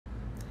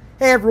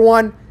Hey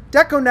everyone,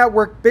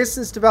 DecoNetwork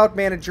Business Development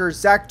Manager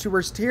Zach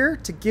Dewhurst here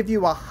to give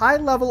you a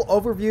high-level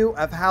overview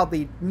of how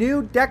the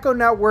new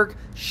DecoNetwork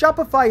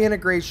Shopify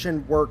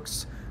integration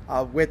works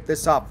with the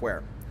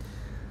software.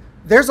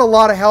 There's a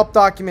lot of help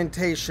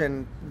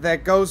documentation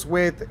that goes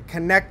with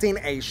connecting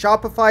a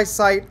Shopify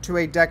site to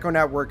a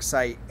DecoNetwork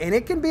site, and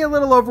it can be a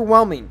little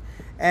overwhelming.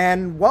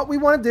 And what we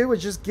want to do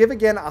is just give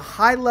again a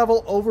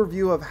high-level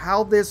overview of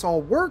how this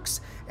all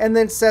works and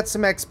then set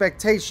some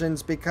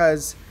expectations,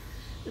 because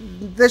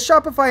the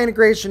Shopify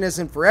integration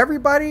isn't for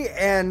everybody,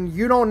 and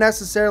you don't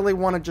necessarily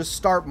want to just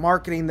start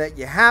marketing that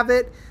you have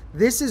it.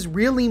 This is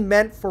really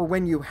meant for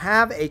when you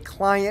have a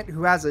client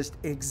who has an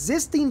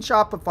existing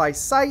Shopify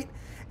site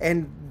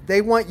and they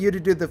want you to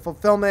do the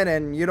fulfillment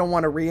and you don't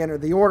want to re-enter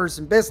the orders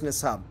in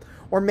Business Hub.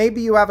 Or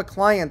maybe you have a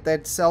client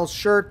that sells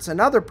shirts and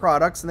other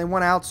products and they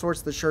want to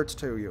outsource the shirts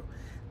to you.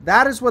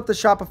 That is what the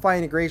Shopify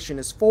integration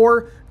is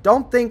for.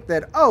 Don't think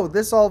that, oh,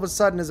 this all of a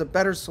sudden is a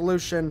better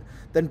solution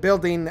than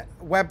building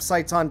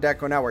websites on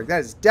DecoNetwork. That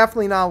is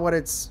definitely not what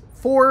it's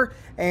for.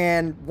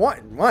 And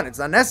one, it's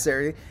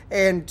unnecessary.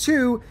 And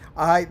two,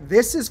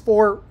 this is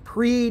for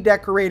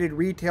pre-decorated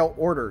retail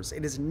orders.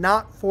 It is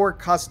not for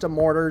custom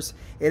orders.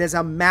 It is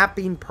a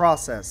mapping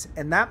process.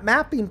 And that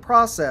mapping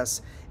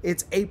process,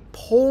 it's a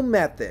pull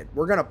method.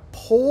 We're going to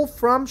pull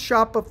from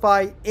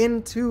Shopify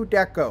into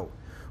Deco.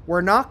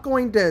 We're not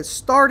going to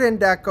start in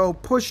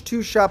Deco, push to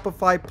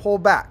Shopify, pull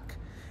back.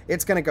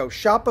 It's going to go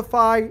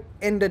Shopify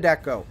into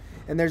Deco.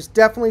 And there's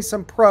definitely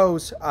some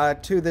pros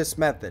to this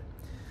method.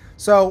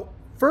 So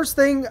first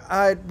thing,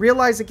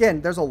 realize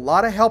again, there's a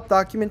lot of help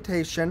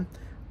documentation.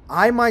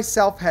 I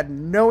myself had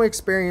no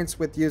experience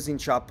with using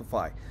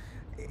Shopify.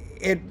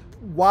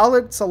 While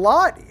it's a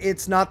lot,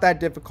 it's not that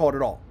difficult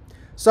at all.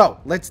 So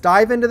let's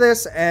dive into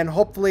this, and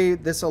hopefully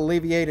this will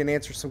alleviate and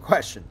answer some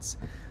questions.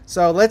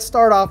 So let's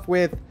start off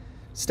with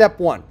step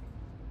one.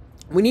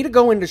 We need to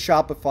go into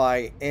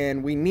Shopify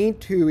and we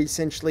need to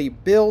essentially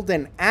build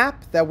an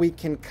app that we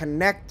can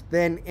connect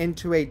then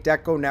into a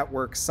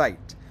DecoNetwork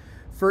site.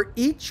 For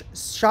each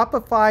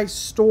Shopify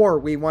store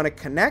we want to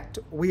connect,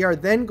 we are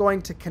then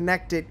going to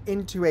connect it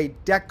into a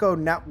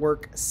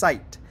DecoNetwork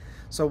site.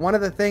 So one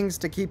of the things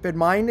to keep in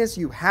mind is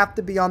you have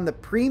to be on the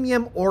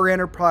premium or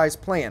enterprise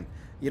plan.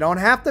 You don't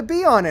have to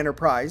be on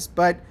enterprise,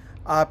 but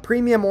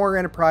premium or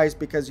enterprise,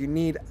 because you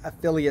need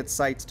affiliate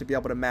sites to be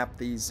able to map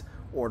these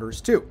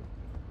orders to.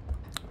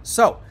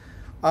 So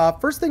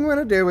first thing we're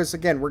going to do is,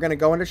 again, we're going to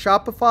go into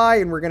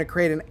Shopify and we're going to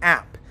create an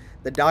app.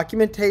 The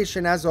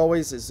documentation, as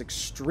always, is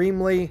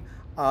extremely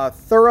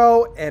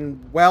thorough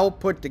and well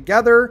put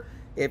together.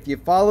 If you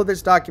follow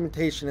this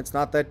documentation, it's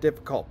not that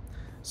difficult.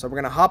 So we're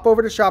going to hop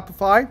over to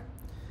Shopify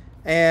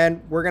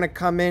and we're going to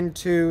come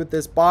into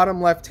this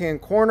bottom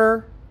left-hand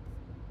corner.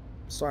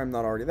 Sorry, I'm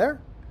not already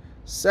there.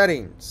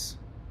 Settings.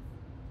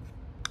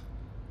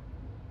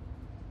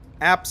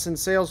 Apps and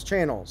sales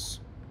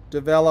channels.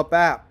 Develop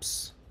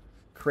apps.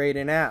 Create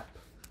an app.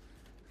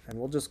 And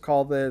we'll just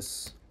call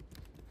this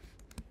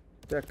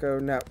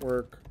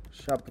DecoNetwork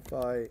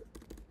Shopify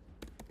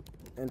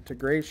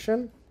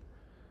integration.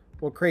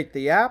 We'll create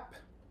the app.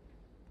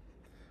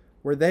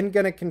 We're then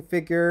going to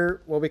configure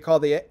what we call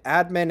the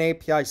admin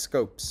API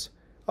scopes.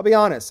 I'll be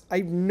honest, I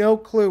have no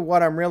clue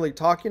what I'm really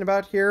talking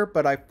about here,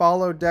 but I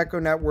follow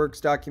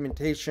DecoNetwork's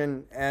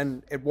documentation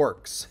and it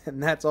works,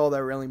 and that's all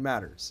that really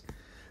matters.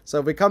 So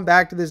if we come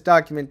back to this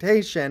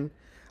documentation,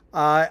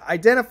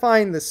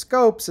 identifying the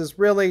scopes is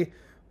really,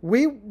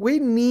 we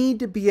need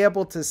to be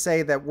able to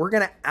say that we're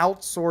going to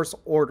outsource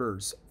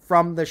orders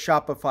from the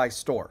Shopify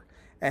store.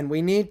 And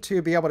we need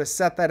to be able to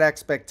set that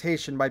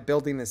expectation by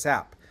building this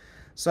app.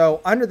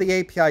 So under the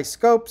API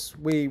scopes,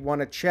 we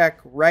want to check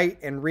write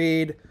and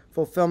read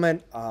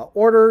fulfillment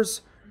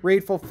orders,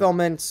 read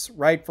fulfillments,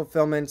 write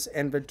fulfillments,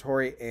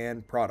 inventory,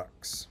 and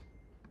products.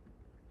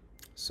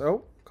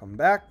 So come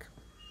back.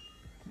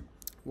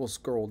 We'll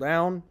scroll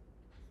down.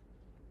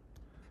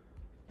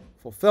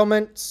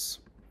 Fulfillments,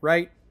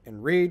 write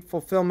and read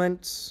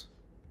fulfillments,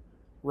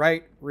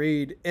 write,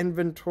 read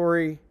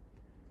inventory,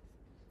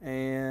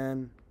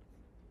 and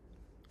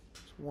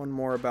one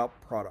more about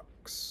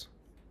products.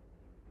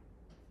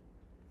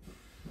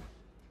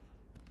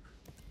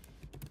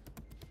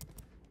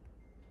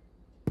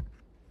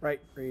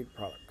 Write, read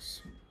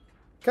products.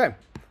 Okay.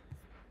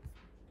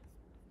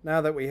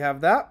 Now that we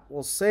have that,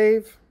 we'll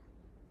save.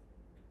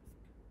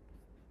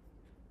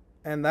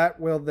 And that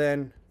will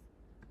then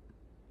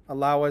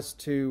allow us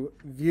to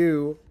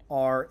view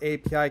our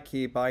API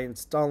key by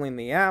installing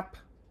the app.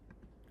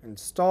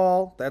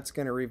 Install, that's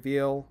going to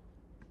reveal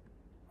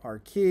our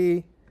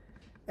key.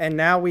 And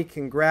now we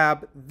can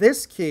grab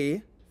this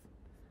key,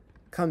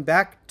 come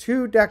back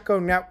to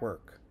DecoNetwork.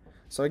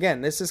 So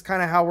again, this is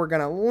kind of how we're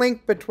going to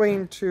link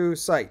between two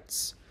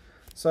sites.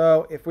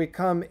 So if we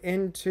come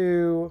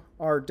into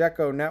our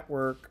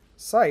DecoNetwork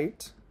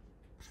site,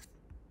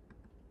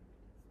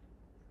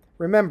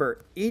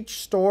 remember,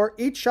 each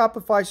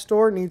Shopify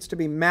store needs to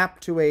be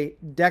mapped to a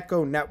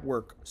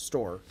DecoNetwork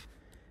store.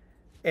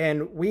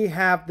 And we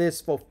have this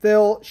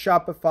fulfill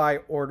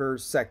Shopify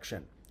orders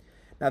section.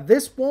 Now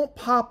this won't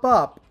pop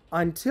up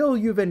until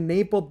you've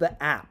enabled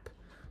the app.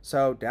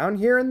 So down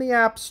here in the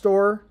App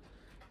Store,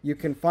 you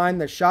can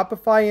find the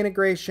Shopify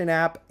integration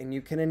app and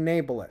you can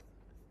enable it.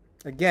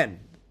 Again,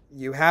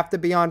 you have to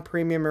be on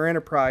Premium or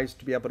Enterprise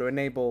to be able to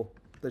enable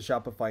the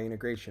Shopify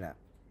integration app.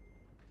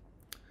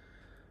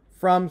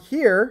 From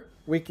here,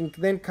 we can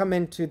then come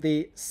into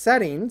the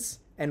settings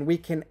and we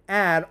can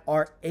add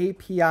our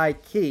API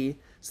key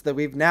so that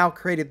we've now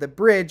created the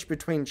bridge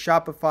between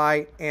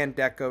Shopify and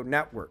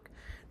DecoNetwork.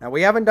 Now,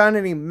 we haven't done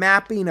any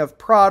mapping of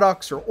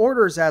products or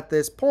orders at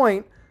this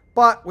point,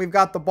 but we've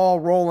got the ball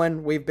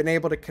rolling. We've been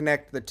able to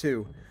connect the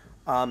two.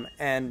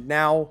 And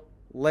now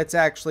let's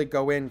actually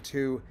go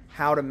into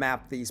how to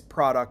map these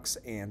products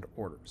and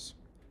orders.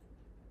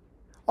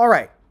 All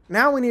right,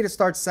 now we need to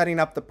start setting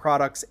up the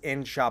products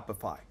in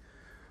Shopify.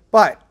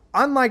 But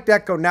unlike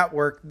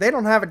DecoNetwork, they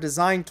don't have a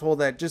design tool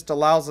that just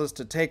allows us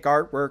to take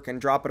artwork and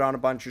drop it on a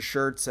bunch of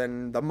shirts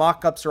and the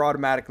mock-ups are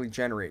automatically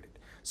generated.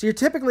 So you're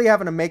typically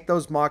having to make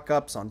those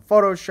mock-ups on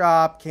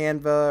Photoshop,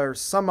 Canva, or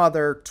some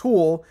other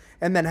tool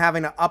and then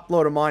having to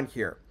upload them on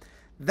here.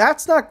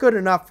 That's not good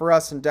enough for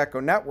us in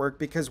DecoNetwork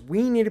because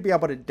we need to be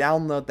able to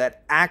download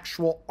that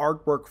actual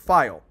artwork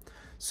file.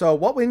 So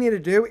what we need to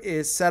do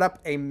is set up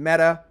a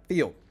meta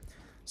field.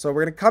 So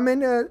we're going to come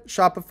into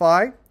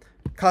Shopify,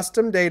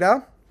 custom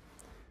data.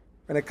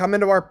 We're going to come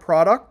into our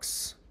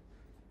products.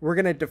 We're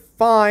going to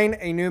define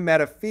a new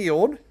meta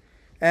field.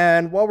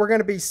 And what we're going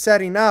to be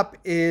setting up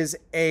is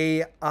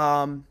a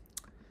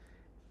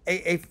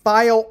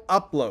file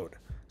upload.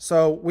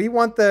 So we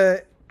want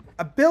the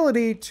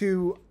ability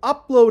to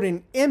upload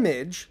an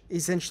image,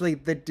 essentially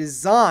the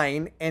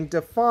design, and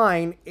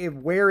define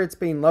where it's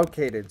being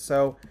located.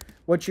 So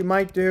what you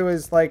might do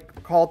is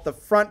like call it the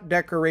front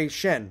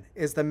decoration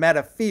is the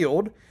meta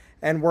field.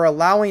 And we're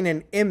allowing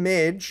an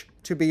image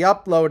to be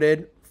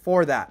uploaded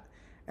for that.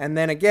 And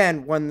then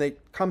again, when it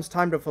comes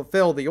time to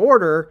fulfill the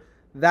order,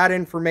 that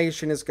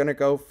information is going to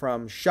go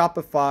from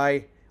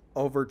Shopify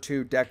over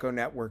to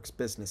DecoNetwork's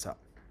Business Hub.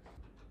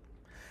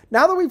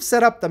 Now that we've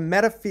set up the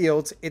meta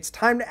fields, it's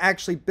time to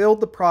actually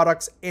build the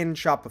products in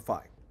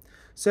Shopify.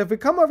 So if we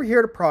come over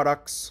here to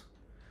products,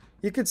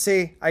 you can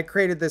see I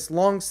created this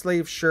long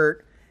sleeve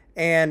shirt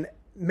and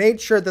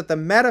made sure that the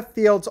meta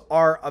fields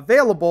are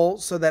available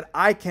so that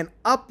I can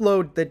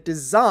upload the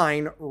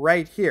design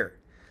right here.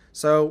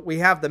 So we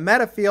have the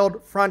meta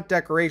field front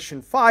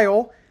decoration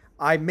file.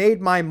 I made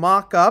my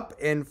mock-up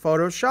in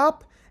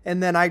Photoshop,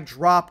 and then I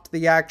dropped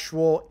the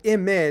actual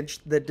image,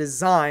 the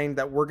design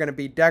that we're going to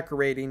be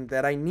decorating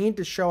that I need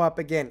to show up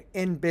again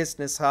in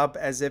Business Hub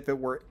as if it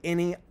were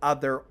any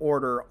other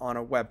order on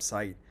a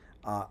website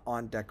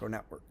on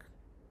DecoNetwork.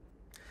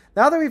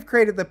 Now that we've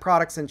created the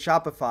products in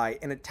Shopify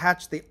and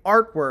attached the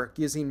artwork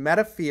using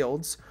meta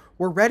fields,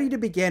 we're ready to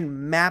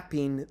begin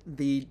mapping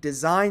the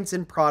designs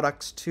and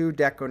products to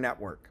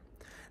DecoNetwork.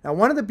 Now,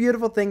 one of the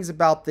beautiful things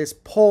about this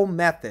pull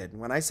method,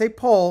 when I say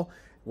pull,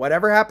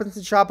 whatever happens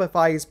in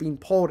Shopify is being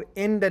pulled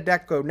into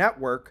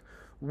DecoNetwork.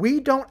 We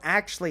don't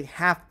actually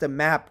have to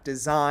map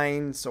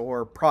designs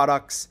or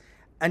products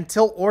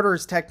until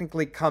orders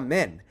technically come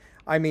in.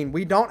 I mean,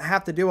 we don't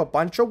have to do a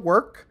bunch of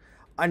work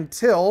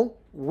until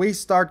we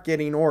start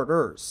getting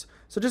orders.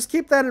 So just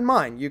keep that in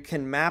mind. You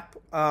can map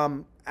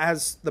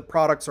as the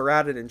products are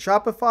added in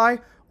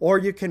Shopify, or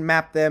you can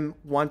map them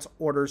once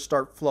orders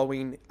start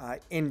flowing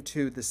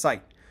into the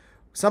site.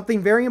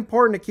 Something very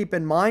important to keep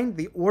in mind,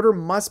 the order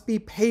must be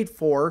paid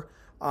for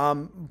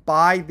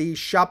by the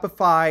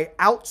Shopify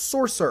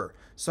outsourcer.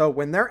 So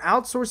when they're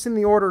outsourcing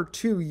the order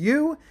to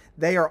you,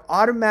 they are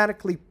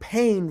automatically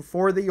paying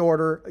for the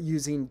order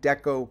using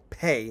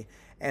DecoPay,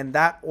 and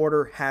that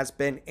order has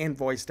been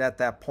invoiced at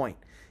that point.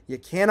 You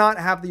cannot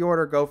have the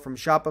order go from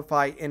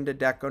Shopify into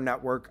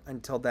DecoNetwork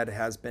until that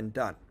has been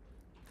done.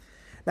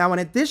 Now, in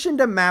addition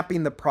to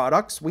mapping the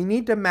products, we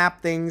need to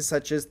map things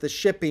such as the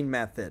shipping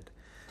method,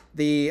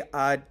 the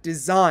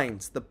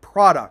designs, the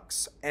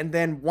products, and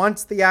then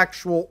once the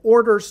actual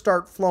orders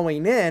start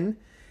flowing in,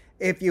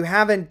 if you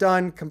haven't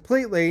done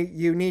completely,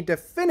 you need to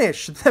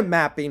finish the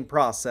mapping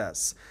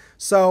process.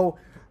 So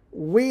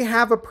we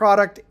have a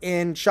product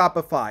in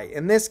Shopify.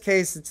 In this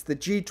case, it's the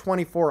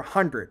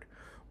G2400.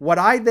 What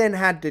I then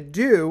had to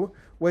do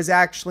was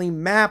actually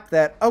map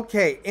that,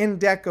 okay, in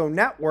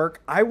DecoNetwork,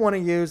 I want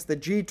to use the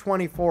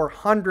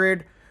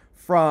G2400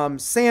 from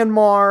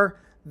Sanmar.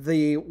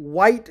 The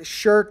white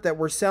shirt that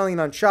we're selling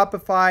on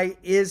Shopify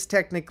is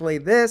technically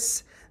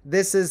this.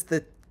 This is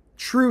the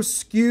true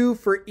SKU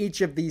for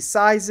each of these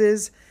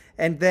sizes.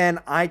 And then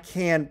I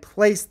can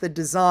place the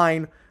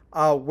design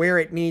where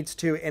it needs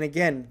to. And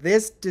again,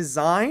 this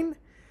design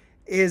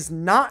is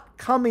not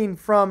coming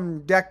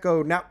from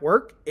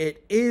DecoNetwork.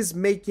 It is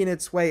making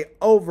its way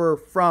over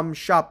from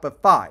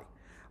Shopify.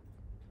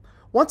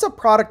 Once a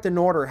product and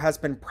order has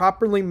been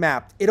properly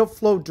mapped, it'll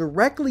flow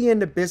directly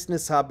into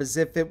Business Hub as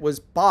if it was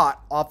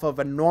bought off of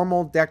a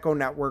normal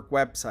DecoNetwork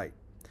website.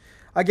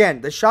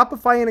 Again, the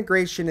Shopify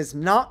integration is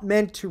not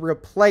meant to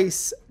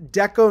replace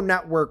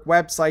DecoNetwork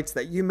websites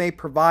that you may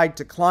provide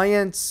to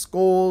clients,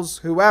 schools,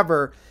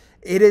 whoever.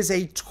 It is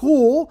a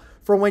tool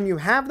for for when you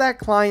have that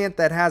client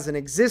that has an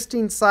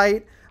existing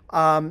site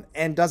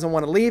and doesn't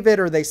want to leave it,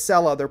 or they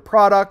sell other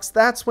products.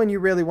 That's when you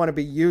really want to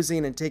be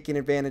using and taking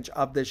advantage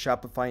of this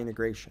Shopify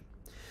integration.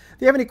 If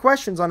you have any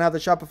questions on how the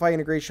Shopify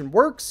integration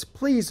works,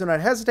 please do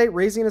not hesitate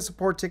raising a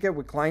support ticket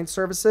with client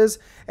services,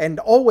 and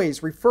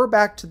always refer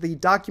back to the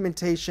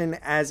documentation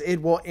as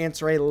it will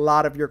answer a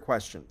lot of your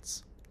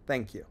questions.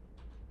 Thank you.